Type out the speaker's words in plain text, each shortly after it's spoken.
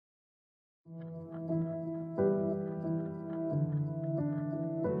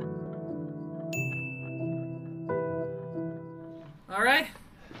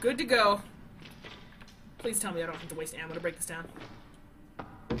Good to go. Please tell me I don't have to waste ammo to break this down.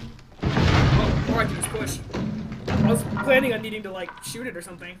 Oh, or I can just push. I was planning on needing to, like, shoot it or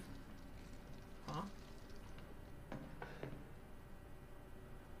something. Huh?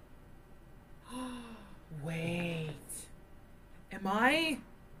 Wait. Am I?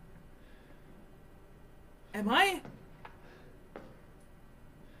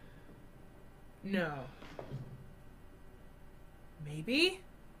 No. Maybe?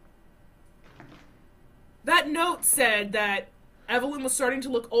 That note said that Evelyn was starting to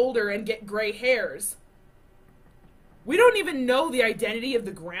look older and get gray hairs. We don't even know the identity of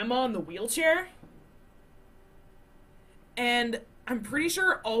the grandma in the wheelchair. And I'm pretty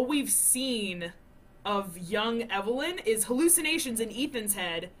sure all we've seen of young Evelyn is hallucinations in Ethan's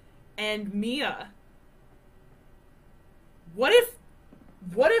head and Mia. What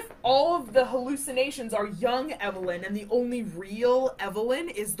if all of the hallucinations are young Evelyn and the only real Evelyn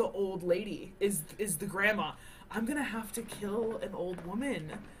is the old lady, is the grandma? I'm gonna have to kill an old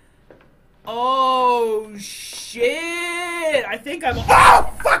woman. Oh, shit! I think I'm—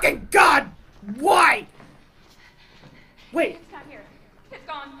 Oh, fucking God! Why? Wait. It's not here. It's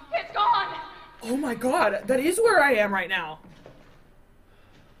gone. It's gone! Oh my God, that is where I am right now.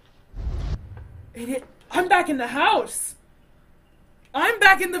 I'm back in the house. I'm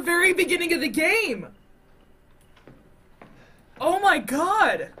back in the very beginning of the game. Oh my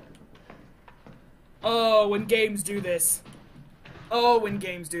God. Oh, when games do this. Oh, when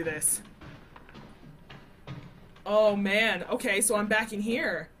games do this. Oh man. Okay, so I'm back in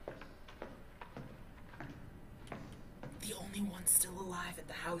here. The only one still alive at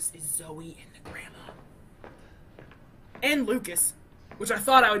the house is Zoe and the grandma. And Lucas, which I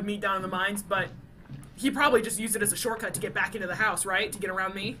thought I would meet down in the mines, but he probably just used it as a shortcut to get back into the house, right? To get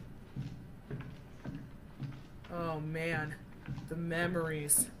around me. Oh man. The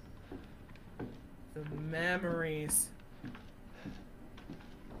memories. The memories.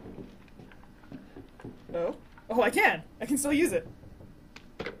 Oh? Oh, I can! I can still use it.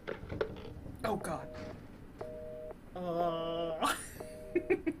 Oh God.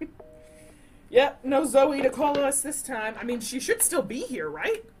 Yep, no Zoe to call us this time. I mean, she should still be here,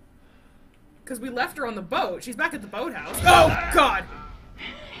 right? Because we left her on the boat. She's back at the boathouse. Oh, God!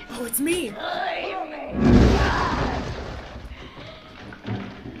 Oh, it's me!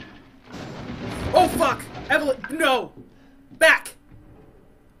 Oh, fuck! Evelyn, no! Back!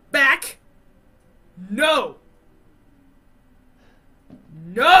 Back! No!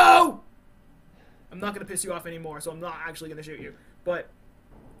 No! I'm not gonna piss you off anymore, so I'm not actually gonna shoot you. But,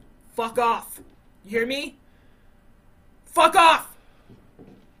 fuck off! You hear me? Fuck off!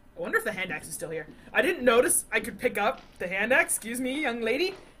 I wonder if the hand axe is still here. I didn't notice I could pick up the hand axe. Excuse me, young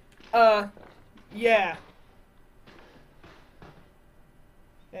lady. Yeah.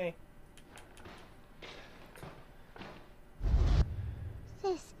 Hey.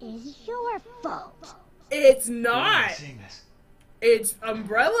 This is your fault. It's not. It's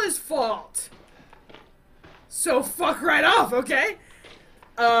Umbrella's fault. So fuck right off, okay?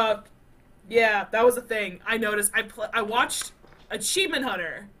 Yeah, that was a thing. I noticed. I watched Achievement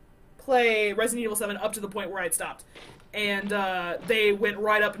Hunter play Resident Evil 7 up to the point where I'd stopped. And, they went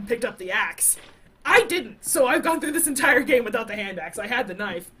right up and picked up the axe. I didn't, so I've gone through this entire game without the hand axe. I had the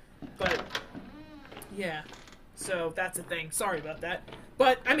knife, but, yeah. So, that's a thing. Sorry about that.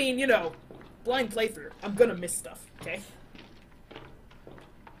 But, I mean, you know, blind playthrough. I'm gonna miss stuff, okay?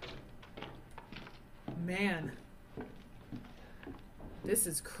 Man. This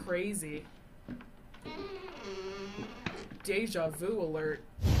is crazy. Deja vu alert.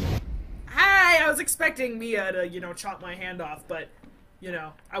 Hi! I was expecting Mia to, you know, chop my hand off, but, you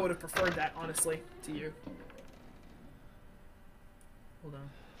know, I would have preferred that, honestly, to you. Hold on.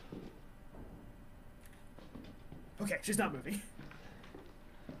 Okay, she's not moving.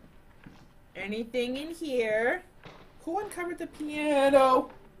 Anything in here? Who uncovered the piano?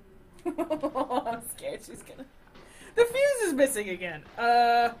 I'm scared she's gonna... The fuse is missing again.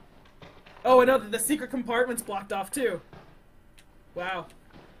 Oh, I know that the secret compartment's blocked off, too. Wow.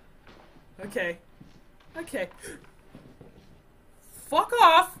 Okay. Okay. Fuck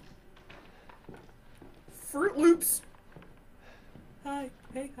off! Fruit Loops! Hi.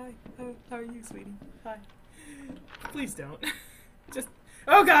 Hey, hi. How are you, sweetie? Hi. Please don't. Just...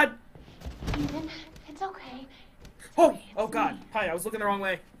 Oh, God! Ethan, it's okay. Oh! Oh, God. Hi, I was looking the wrong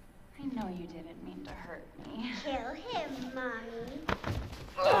way. I know you didn't mean to hurt me. Kill him, Mommy.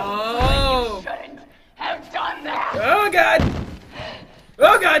 Oh! You shouldn't have done that! Oh, God!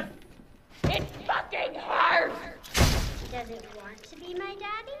 Oh, God! It fucking hurts! Doesn't want to be my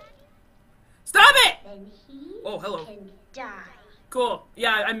daddy? Stop it! Then he Oh, hello. can die. Cool.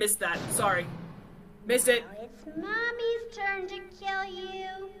 Yeah, I missed that. Sorry. Missed it. Now it's Mommy's turn to kill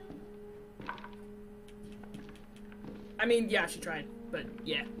you. I mean, yeah, she tried, but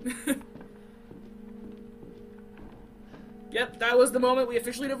yeah. Yep, that was the moment we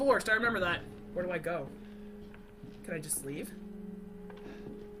officially divorced. I remember that. Where do I go? Can I just leave?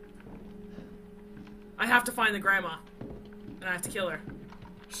 I have to find the grandma. And I have to kill her.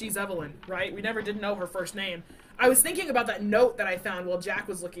 She's Evelyn, right? We never did know her first name. I was thinking about that note that I found while Jack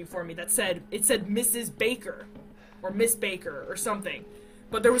was looking for me that said, it said Mrs. Baker. Or Miss Baker, or something.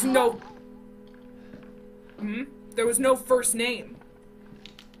 But there was no... There was no first name.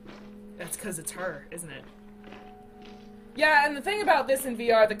 That's because it's her, isn't it? Yeah, and the thing about this in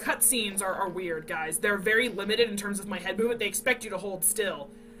VR, the cutscenes are weird, guys. They're very limited in terms of my head movement. They expect you to hold still.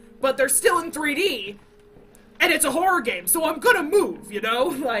 But they're still in 3D, and it's a horror game, so I'm gonna move, you know?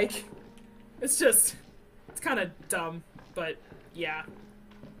 Like, it's just... It's kind of dumb, but yeah.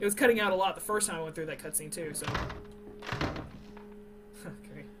 It was cutting out a lot the first time I went through that cutscene, too, so...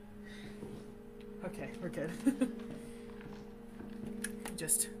 Okay. Okay, we're good.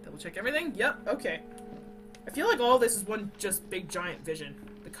 Just double check everything. Yep, okay. I feel like all this is one just big giant vision.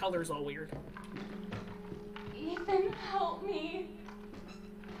 The color's all weird. Ethan, help me.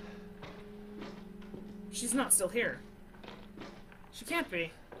 She's not still here. She can't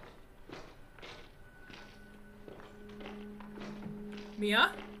be.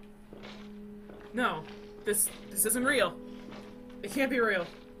 Mia? No. This isn't real. It can't be real.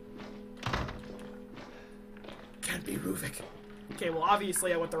 Can't be Ruvik. Okay, well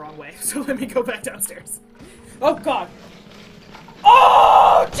obviously I went the wrong way, so let me go back downstairs. Oh god!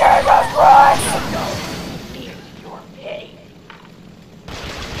 Oh, Jesus Christ!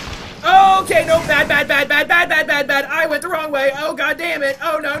 Okay, no, bad. I went the wrong way. Oh god damn it.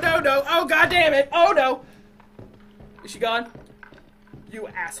 Oh no. Oh god damn it. Oh no. Is she gone? You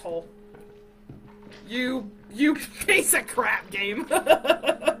asshole. You piece of crap game.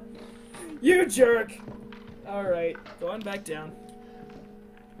 You jerk. Alright, going back down.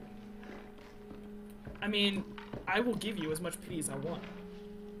 I mean, I will give you as much pity as I want.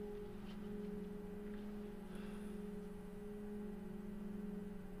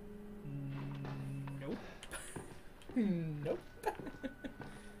 Nope. Nope.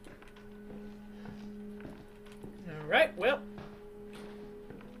 Alright, well.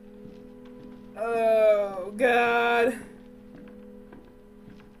 Oh, God.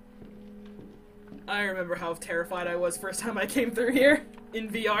 I remember how terrified I was first time I came through here in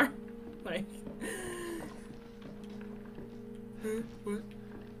VR. Like... What?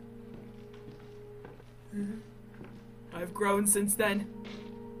 I've grown since then.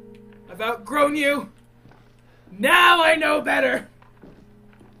 I've outgrown you! Now I know better!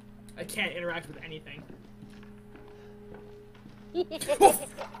 I can't interact with anything.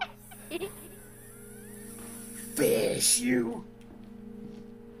 Fish, you!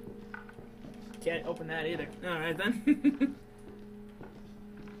 Can't open that either. Alright then.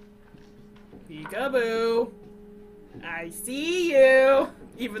 Peekaboo! I see you!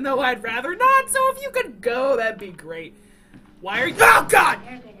 Even though I'd rather not, so if you could go, that'd be great. Why are you- OH GOD!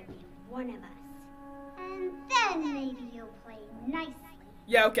 You're gonna be one of us. And then maybe you'll play nicely.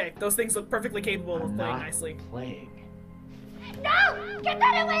 Yeah, okay. Those things look perfectly capable of playing nicely. Playing. No! Get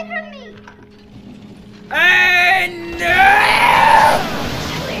that away from me! No!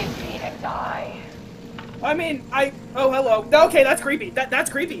 Leave me to die. I mean, oh, hello. Okay, that's creepy. That's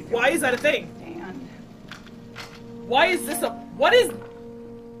creepy. Why is that a thing? And Why is this what is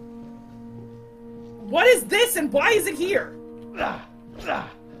this and why is it here? I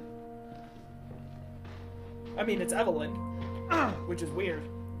mean, it's Evelyn, which is weird.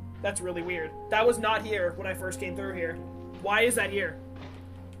 That's really weird. That was not here when I first came through here. Why is that here?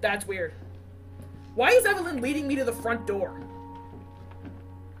 That's weird. Why is Evelyn leading me to the front door?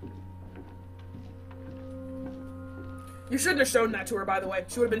 You shouldn't have shown that to her, by the way.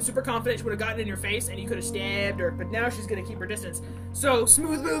 She would have been super confident, she would have gotten in your face, and you could have stabbed her, but now she's gonna keep her distance. So,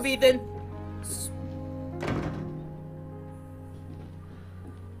 smooth move, Ethan! This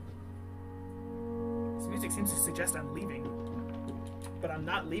music seems to suggest I'm leaving. But I'm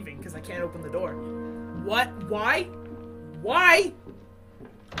not leaving, because I can't open the door. What? Why? Why?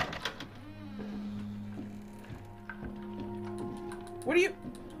 What do you...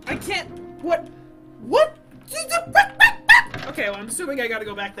 I can't... What? What? Okay, well, I'm assuming I gotta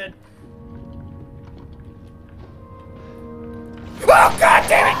go back then. Oh, god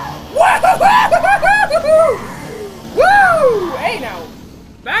damn it! Woo! Woo! Hey, now.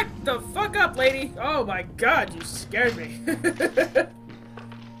 Back the fuck up, lady. Oh, my god, you scared me.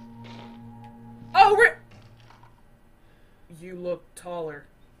 Oh, You look taller,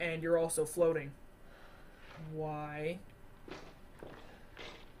 and you're also floating. Why?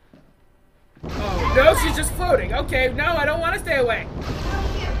 Oh, no, she's just floating. Okay, no, I don't want to stay away.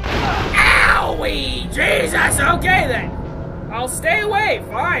 Owie! Jesus! Okay, then. I'll stay away.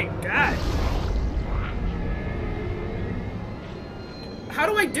 Fine. God. How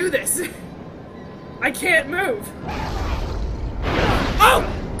do I do this? I can't move. Oh,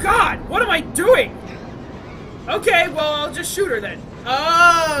 God! What am I doing? Okay, well, I'll just shoot her then.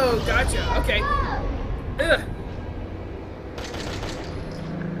 Oh, gotcha. Okay. Ugh.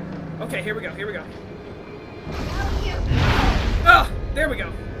 Okay, here we go, here we go. Oh, there we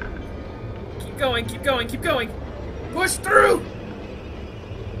go. Keep going, keep going, keep going. Push through!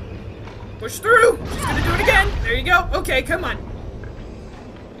 Push through! She's gonna do it again. There you go. Okay, come on.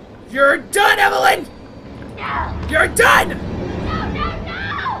 You're done, Evelyn! No! You're done! No, no, no!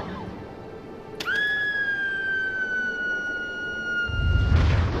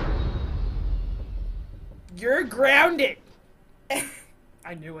 You're grounded!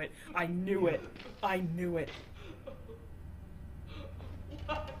 I knew it. I knew it. I knew it.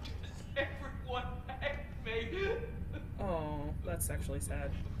 Why does everyone hate me? Oh, that's actually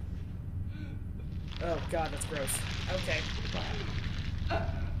sad. Oh god, that's gross. Okay.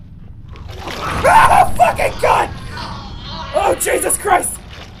 Oh, fucking god! Oh, Jesus Christ!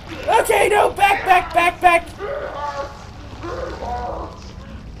 Okay, no, back, back, back, back!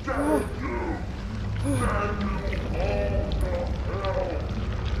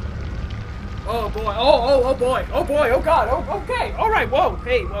 Oh boy, oh boy, oh boy, oh god, oh, okay, alright, whoa,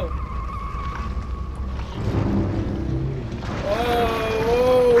 hey, whoa.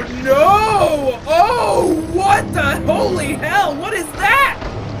 Oh, no! Oh, what the holy hell, what is that?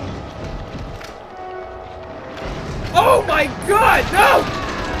 Oh my god, no!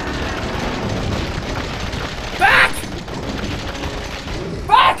 Back!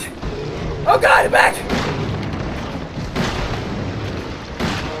 Back! Oh god, back!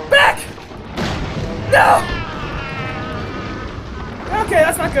 Back! No! Okay,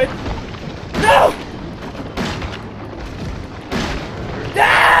 that's not good. No!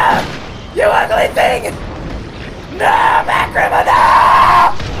 No! You ugly thing! No, Macrama, no!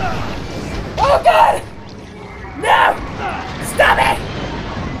 Oh god! No! Stop it!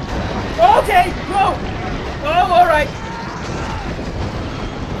 Okay, whoa! Oh, alright.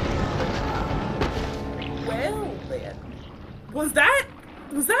 Well, then. Was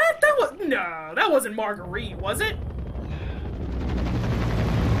that? That was, no, that wasn't Marguerite, was it?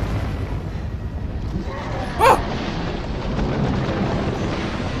 Oh!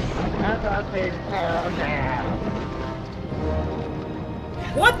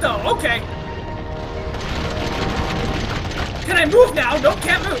 What the? Okay. Can I move now? Nope,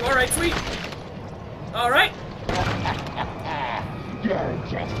 can't move. Alright, sweet. Alright. You're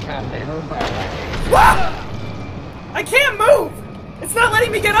just a little boy. I can't move! It's not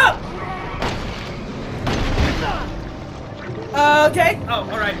letting me get up! Okay. Oh,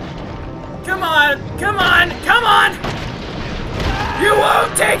 alright. Come on! Come on! Come on! You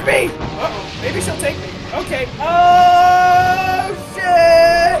won't take me! Uh-oh. Maybe she'll take me. Okay. Oh,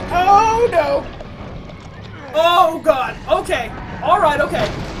 shit! Oh, no! Oh, God. Okay. Alright, okay.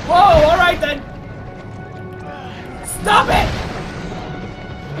 Whoa, alright then. Stop it!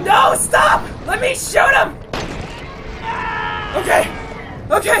 No, stop! Let me shoot him! Okay.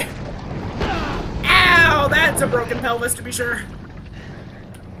 Okay. Ow, that's a broken pelvis to be sure.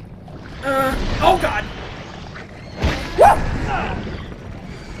 Oh god. Woo!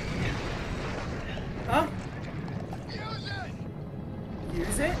 Huh?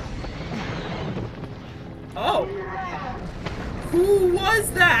 Use it? Oh. Who was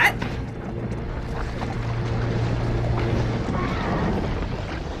that?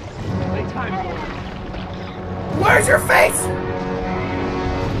 Where's your face?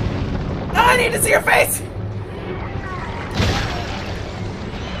 I need to see your face!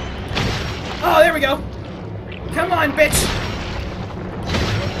 Oh, there we go. Come on, bitch.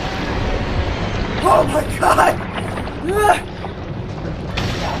 Oh my god! Ugh.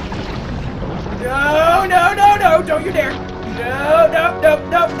 No, no, no, no! Don't you dare! No, no, no,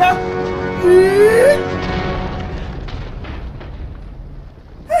 no, no!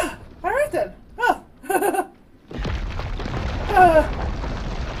 Alright then. Oh.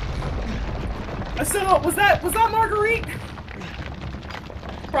 So, was that Marguerite?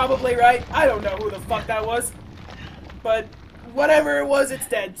 Probably, right? I don't know who the fuck that was. But whatever it was, it's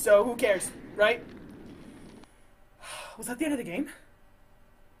dead, so who cares, right? Was that the end of the game?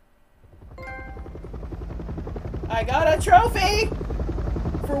 I got a trophy!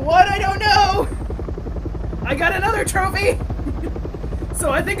 For what, I don't know! I got another trophy! So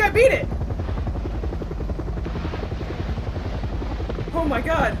I think I beat it. Oh my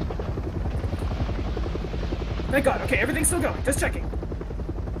god. Thank god. Okay, everything's still going. Just checking.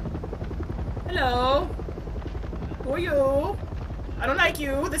 Hello. Who are you? I don't like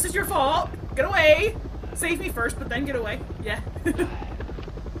you. This is your fault. Get away. Save me first, but then get away. Yeah.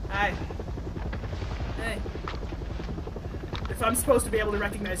 Hi. Hey. If I'm supposed to be able to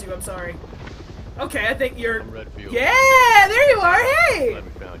recognize you, I'm sorry. Okay, I think you're... Redfield. Yeah, there you are. Hey. Glad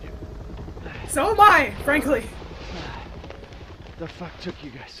we found you. So am I, frankly. The fuck took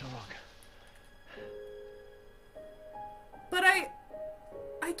you guys so long? But I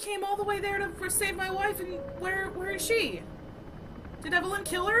came all the way there to save my wife, and where is she? Did Evelyn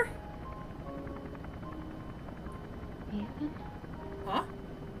kill her? Ethan? Huh?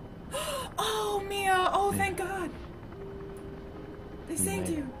 Oh, Mia! Oh, thank God! They saved made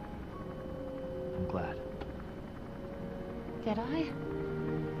it. you. I'm glad. Did I?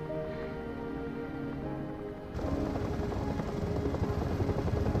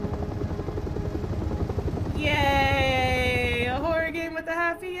 Yay! A horror game with a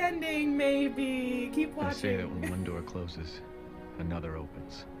happy ending, maybe. Keep watching. They say that when one door closes, another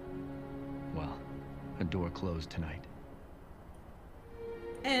opens. Well, a door closed tonight.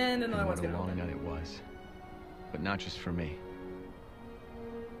 And another And one's what a gonna long open. night it was. But not just for me.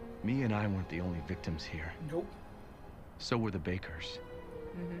 Me and I weren't the only victims here. Nope. So were the Bakers.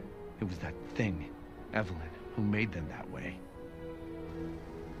 Mm-hmm. It was that thing, Evelyn, who made them that way.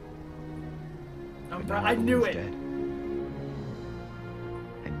 But now I knew Evelyn's it. dead.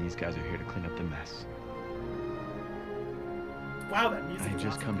 And these guys are here to clean up the mess. Wow, that I music had is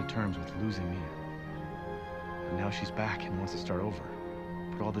just awesome. come to terms with losing Mia. And now she's back and wants to start over.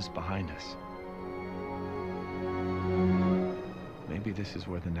 Put all this behind us. Maybe this is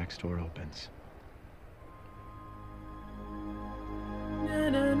where the next door opens. Na,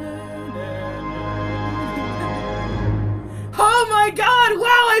 na, na, na, na. Oh my god! Wow,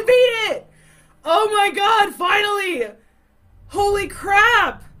 I beat it! Oh my god, finally! Holy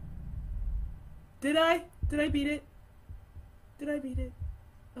crap! Did I? Did I beat it? Did I beat it?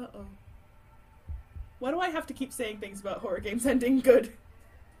 Uh-oh. Why do I have to keep saying things about horror games ending good?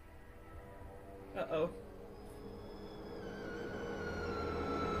 Uh-oh.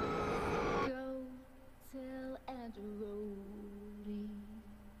 Go tell Andrew.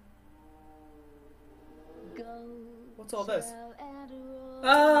 Go. What's all this? tell Andrew.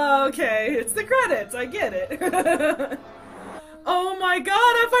 Oh, okay. It's the credits. I get it. Oh my god,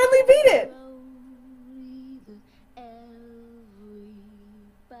 I finally beat it!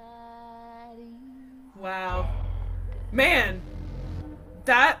 Wow. Man.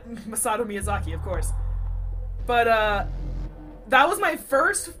 That... Masato Miyazaki, of course. But, that was my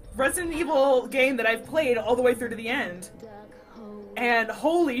first Resident Evil game that I've played all the way through to the end. And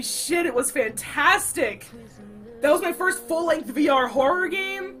holy shit, it was fantastic! That was my first full-length VR horror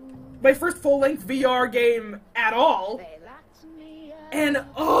game. My first full-length VR game at all. And,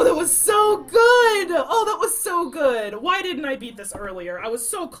 oh, that was so good! Oh, that was so good! Why didn't I beat this earlier? I was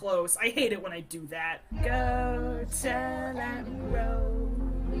so close. I hate it when I do that. Go tell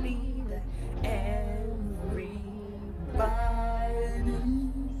Rowley that everybody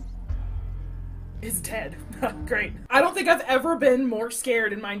is dead. Great. I don't think I've ever been more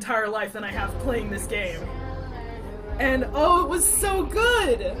scared in my entire life than I have playing this game. And, oh, it was so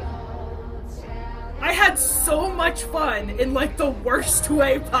good! I had so much fun in, like, the worst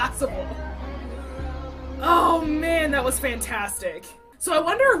way possible. Oh, man, that was fantastic. So I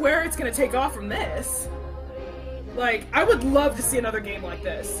wonder where it's gonna take off from this. Like, I would love to see another game like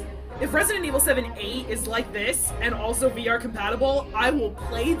this. If Resident Evil 7 8 is like this, and also VR compatible, I will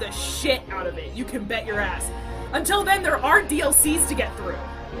play the shit out of it. You can bet your ass. Until then, there are DLCs to get through.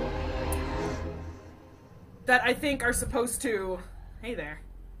 That I think are supposed to... Hey there.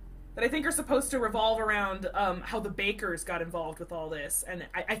 That I think are supposed to revolve around how the Bakers got involved with all this, and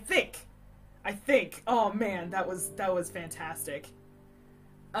I think, oh man, that was fantastic.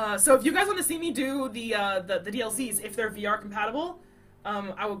 So if you guys want to see me do the DLCs if they're VR compatible,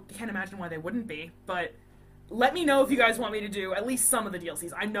 can't imagine why they wouldn't be, but let me know if you guys want me to do at least some of the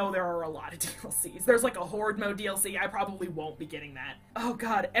DLCs. I know there are a lot of DLCs. There's like a Horde mode DLC. I probably won't be getting that. Oh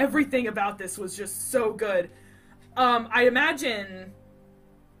god, everything about this was just so good. I imagine.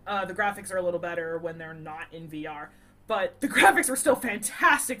 The graphics are a little better when they're not in VR, but the graphics were still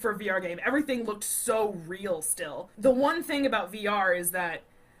fantastic for a VR game. Everything looked so real still. The one thing about VR is that,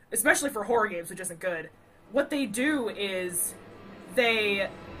 especially for horror games, which isn't good, what they do is they,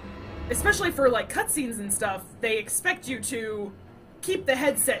 especially for like cutscenes and stuff, they expect you to keep the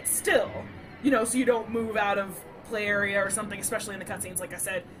headset still, you know, so you don't move out of play area or something, especially in the cutscenes, like I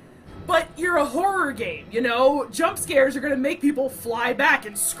said. But you're a horror game, you know? Jump scares are gonna make people fly back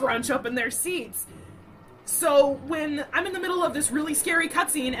and scrunch up in their seats. So when I'm in the middle of this really scary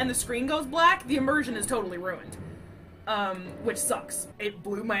cutscene and the screen goes black, the immersion is totally ruined. Which sucks. It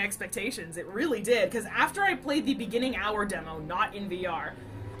blew my expectations. It really did. Because after I played the beginning hour demo, not in VR,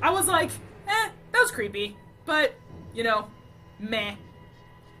 I was like, that was creepy. But, you know, meh.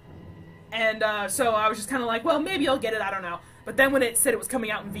 And so I was just kind of like, well, maybe I'll get it, I don't know. But then when it said it was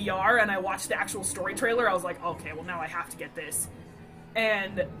coming out in VR and I watched the actual story trailer, I was like, okay, well now I have to get this.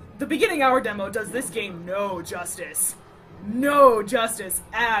 And the beginning hour demo does this game no justice. No justice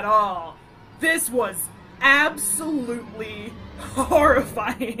at all. This was absolutely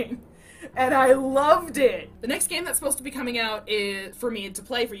horrifying. And I loved it. The next game that's supposed to be coming out is for me to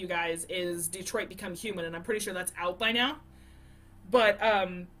play for you guys is Detroit Become Human, and I'm pretty sure that's out by now. But,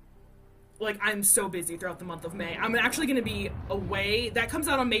 like, I'm so busy throughout the month of May. I'm actually going to be away. That comes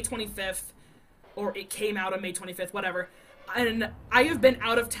out on May 25th, or it came out on May 25th, whatever. And I have been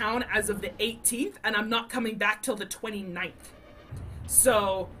out of town as of the 18th, and I'm not coming back till the 29th.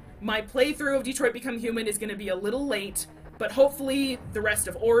 So, my playthrough of Detroit Become Human is going to be a little late, but hopefully the rest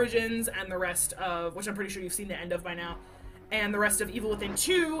of Origins and the rest of, which I'm pretty sure you've seen the end of by now, and the rest of Evil Within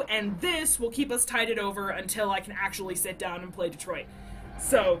 2, and this will keep us tided over until I can actually sit down and play Detroit.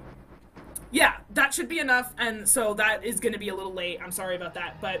 So, yeah, that should be enough, and so that is going to be a little late. I'm sorry about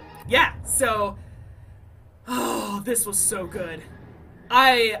that, but yeah, so, oh, this was so good.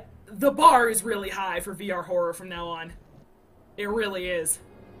 The bar is really high for VR horror from now on. It really is.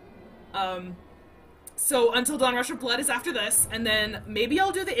 So Until Dawn Rush of Blood is after this, and then maybe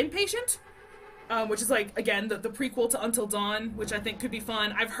I'll do The Inpatient, which is like, again, the prequel to Until Dawn, which I think could be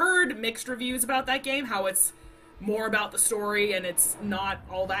fun. I've heard mixed reviews about that game, how it's more about the story and it's not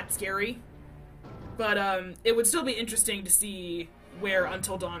all that scary. But, it would still be interesting to see where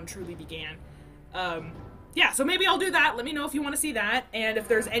Until Dawn truly began. Yeah, so maybe I'll do that. Let me know if you want to see that, and if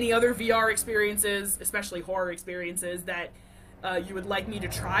there's any other VR experiences, especially horror experiences, that you would like me to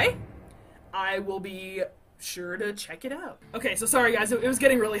try, I will be sure to check it out. Okay, so sorry guys, it was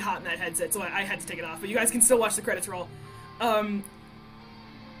getting really hot in that headset, so I had to take it off, but you guys can still watch the credits roll.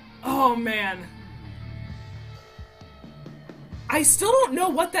 Oh man. I still don't know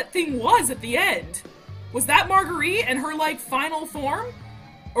what that thing was at the end. Was that Marguerite in her, like, final form?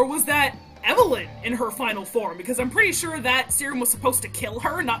 Or was that Evelyn in her final form? Because I'm pretty sure that serum was supposed to kill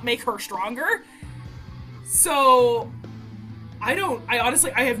her, not make her stronger. So, I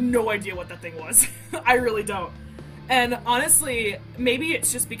honestly, I have no idea what that thing was. I really don't. And honestly, maybe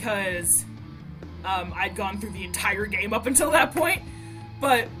it's just because I'd gone through the entire game up until that point,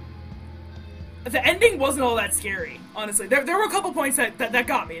 but the ending wasn't all that scary, honestly. There were a couple points that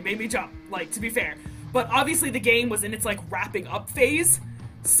got me and made me jump, like, to be fair. But obviously the game was in its, like, wrapping up phase,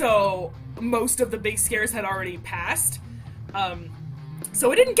 so most of the big scares had already passed.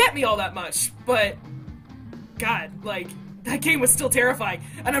 So it didn't get me all that much, but God, like, that game was still terrifying.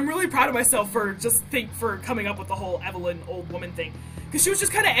 And I'm really proud of myself for coming up with the whole Evelyn old woman thing. Because she was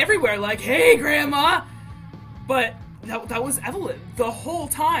just kind of everywhere, like, hey, Grandma! But that was Evelyn the whole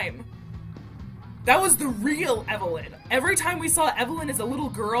time. That was the real Evelyn. Every time we saw Evelyn as a little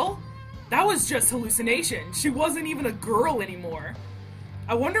girl, that was just hallucination. She wasn't even a girl anymore.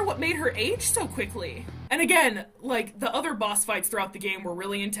 I wonder what made her age so quickly. And again, like, the other boss fights throughout the game were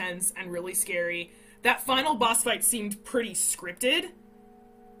really intense and really scary. That final boss fight seemed pretty scripted.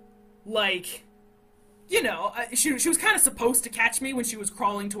 Like, you know, she was kind of supposed to catch me when she was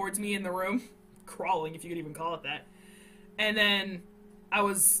crawling towards me in the room. Crawling, if you could even call it that. And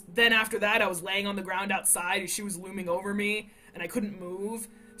then after that, I was laying on the ground outside and she was looming over me and I couldn't move.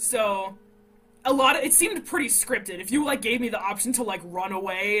 So, it seemed pretty scripted. If you, like, gave me the option to, like, run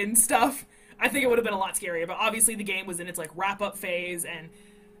away and stuff, I think it would have been a lot scarier. But obviously the game was in its, like, wrap-up phase, and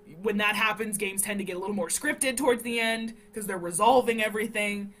when that happens, games tend to get a little more scripted towards the end, because they're resolving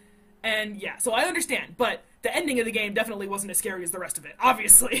everything. And, yeah, so I understand. But the ending of the game definitely wasn't as scary as the rest of it,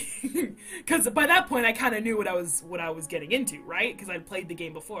 obviously. Because by that point, I kind of knew what I was getting into, right? Because I'd played the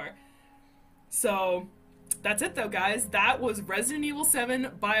game before. So, that's it though, guys. That was Resident Evil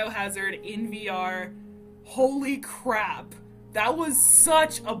 7 Biohazard in VR. Holy crap. That was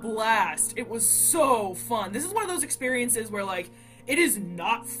such a blast. It was so fun. This is one of those experiences where, like, it is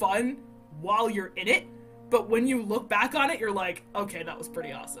not fun while you're in it, but when you look back on it, you're like, okay, that was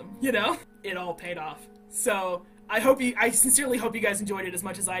pretty awesome. You know? It all paid off. So, I sincerely hope you guys enjoyed it as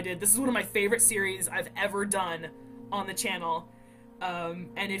much as I did. This is one of my favorite series I've ever done on the channel.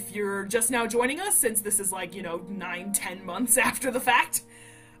 And if you're just now joining us, since this is like, you know, 9-10 months after the fact,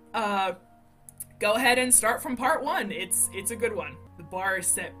 go ahead and start from part 1. It's a good one. The bar is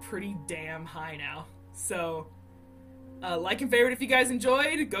set pretty damn high now. So, like and favorite if you guys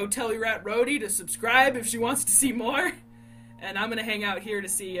enjoyed. Go tell your Rat Rhodey to subscribe if she wants to see more. And I'm gonna hang out here to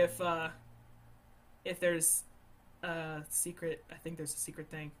see if there's a secret. I think there's a secret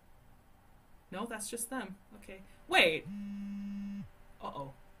thing. No, that's just them. Okay. Wait.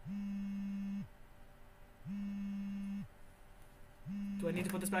 Uh-oh. Do I need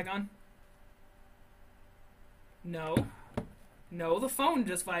to put this back on? No. No, the phone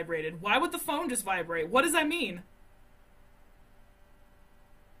just vibrated. Why would the phone just vibrate? What does that mean?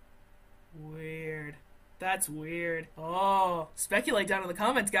 Weird. That's weird. Oh, speculate down in the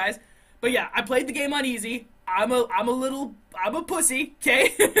comments, guys. But yeah, I played the game on easy. I'm a pussy,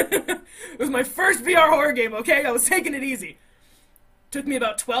 okay? It was my first VR horror game, okay? I was taking it easy. Took me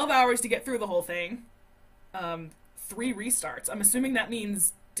about 12 hours to get through the whole thing. 3 restarts. I'm assuming that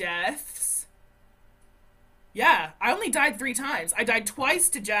means deaths. Yeah, I only died 3 times. I died twice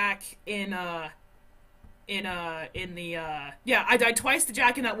to Jack yeah, I died twice to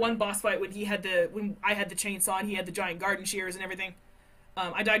Jack in that one boss fight when I had the chainsaw and he had the giant garden shears and everything.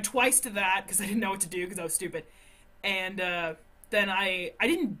 I died twice to that because I didn't know what to do because I was stupid. And then I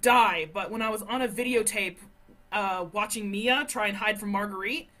didn't die, but when I was on a videotape watching Mia try and hide from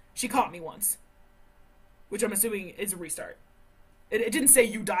Marguerite, she caught me once. Which I'm assuming is a restart. It didn't say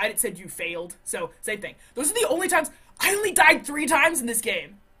you died, it said you failed. So, same thing. Those are the only times. I only died 3 times in this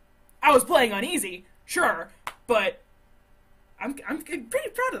game. I was playing on easy, sure, but I'm pretty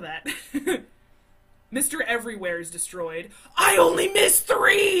proud of that. Mr. Everywhere is destroyed. I only missed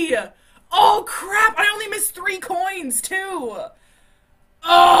 3! Oh, crap! I only missed 3 coins, too!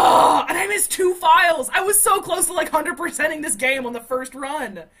 Oh, and I missed 2 files! I was so close to, like, 100%ing this game on the first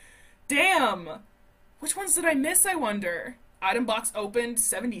run. Damn. Which ones did I miss, I wonder? Item box opened,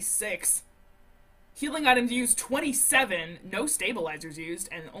 76. Healing items used, 27. No stabilizers used,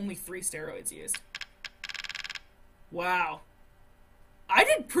 and only 3 steroids used. Wow. I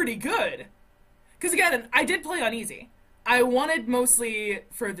did pretty good. Because again, I did play on easy. I wanted mostly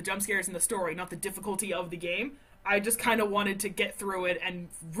for the jump scares and the story, not the difficulty of the game. I just kind of wanted to get through it and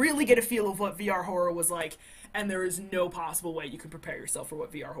really get a feel of what VR horror was like. And there is no possible way you can prepare yourself for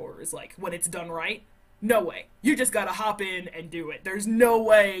what VR horror is like when it's done right. No way. You just gotta hop in and do it. There's no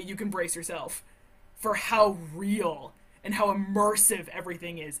way you can brace yourself for how real and how immersive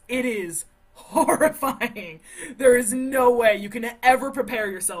everything is. It is horrifying. There is no way you can ever prepare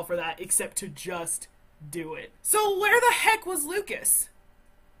yourself for that except to just do it. So where the heck was Lucas?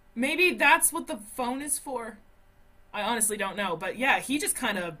 Maybe that's what the phone is for? I honestly don't know. But yeah, he just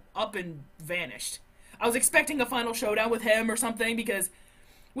kind of up and vanished. I was expecting a final showdown with him or something because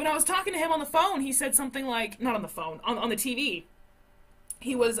when I was talking to him on the phone, he said something like, not on the phone, on the TV.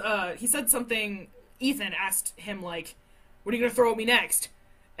 He said something, Ethan asked him like, what are you gonna throw at me next?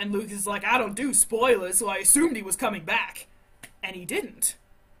 And Lucas is like, I don't do spoilers, so I assumed he was coming back. And he didn't.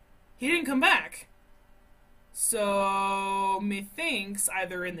 He didn't come back. So, methinks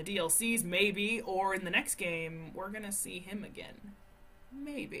either in the DLCs, maybe, or in the next game, we're gonna see him again.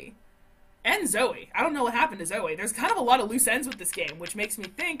 Maybe. And Zoe. I don't know what happened to Zoe. There's kind of a lot of loose ends with this game, which makes me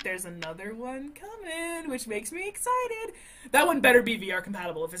think there's another one coming, which makes me excited. That one better be VR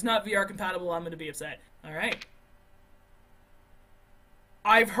compatible. If it's not VR compatible, I'm gonna be upset. Alright.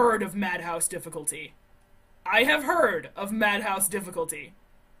 I've heard of Madhouse difficulty. I have heard of Madhouse difficulty.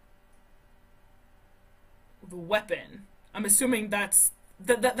 The weapon. I'm assuming that's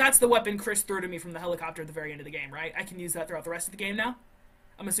the weapon Chris threw to me from the helicopter at the very end of the game, right? I can use that throughout the rest of the game now?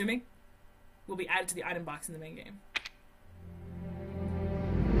 I'm assuming. Will be added to the item box in the main game.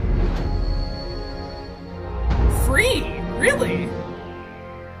 Free? Really?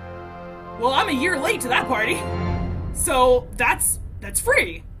 Well, I'm a year late to that party. So, that's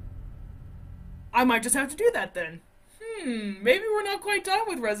free. I might just have to do that then. Maybe we're not quite done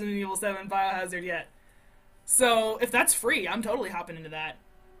with Resident Evil 7 Biohazard yet. So, if that's free, I'm totally hopping into that.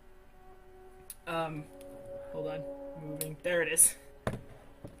 Hold on. Moving. There it is.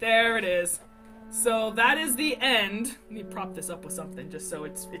 There it is. So, that is the end. Let me prop this up with something just so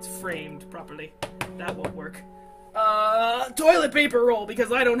it's framed properly. That won't work. Toilet paper roll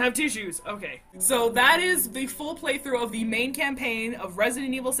because I don't have tissues. Okay. So, that is the full playthrough of the main campaign of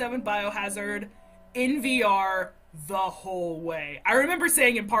Resident Evil 7 Biohazard in VR the whole way. I remember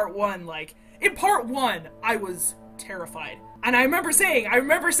saying in part 1, like, in part 1, I was terrified. And I remember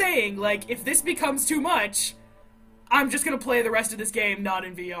saying, like, if this becomes too much, I'm just gonna play the rest of this game not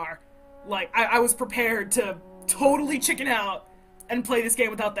in VR. Like, I was prepared to totally chicken out and play this game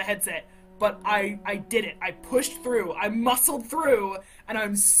without the headset. But I did it. I pushed through. I muscled through, and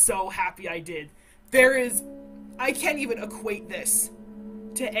I'm so happy I did. I can't even equate this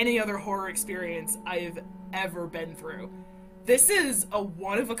to any other horror experience I've ever been through. This is a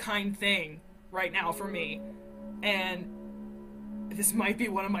one-of-a-kind thing right now for me, and this might be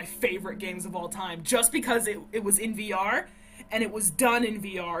one of my favorite games of all time, just because it was in VR, and it was done in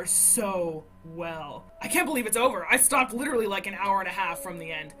VR so well. I can't believe it's over. I stopped literally like an hour and a half from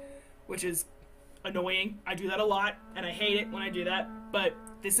the end, which is annoying. I do that a lot, and I hate it when I do that, but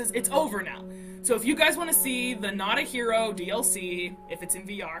it's over now. So if you guys want to see the Not a Hero DLC, if it's in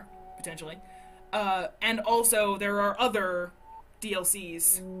VR, potentially, and also there are other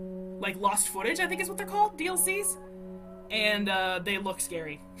DLCs, like Lost Footage, I think is what they're called, DLCs, and they look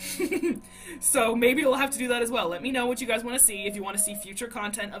scary. So maybe we'll have to do that as well. Let me know what you guys want to see, if you want to see future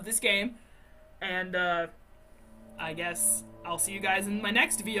content of this game, and I guess I'll see you guys in my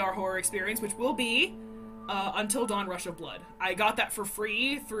next VR horror experience, which will be Until Dawn Rush of Blood. I got that for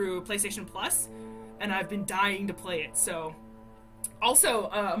free through PlayStation Plus, and I've been dying to play it. So, also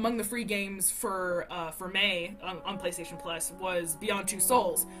among the free games for May on PlayStation Plus was Beyond Two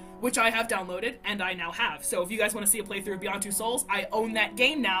Souls, which I have downloaded and I now have. So if you guys want to see a playthrough of Beyond Two Souls, I own that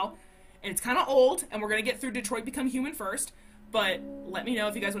game now, and it's kind of old, and we're gonna get through Detroit Become Human first. But let me know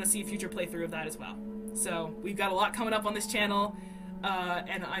if you guys want to see a future playthrough of that as well. So we've got a lot coming up on this channel,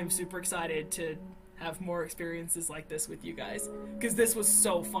 and I'm super excited to have more experiences like this with you guys, because this was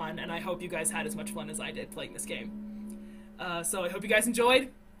so fun, and I hope you guys had as much fun as I did playing this game. So I hope you guys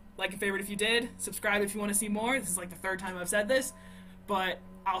enjoyed. Like and favorite if you did. Subscribe if you want to see more. This is like the third time I've said this, but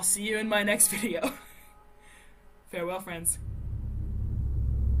I'll see you in my next video. Farewell, friends.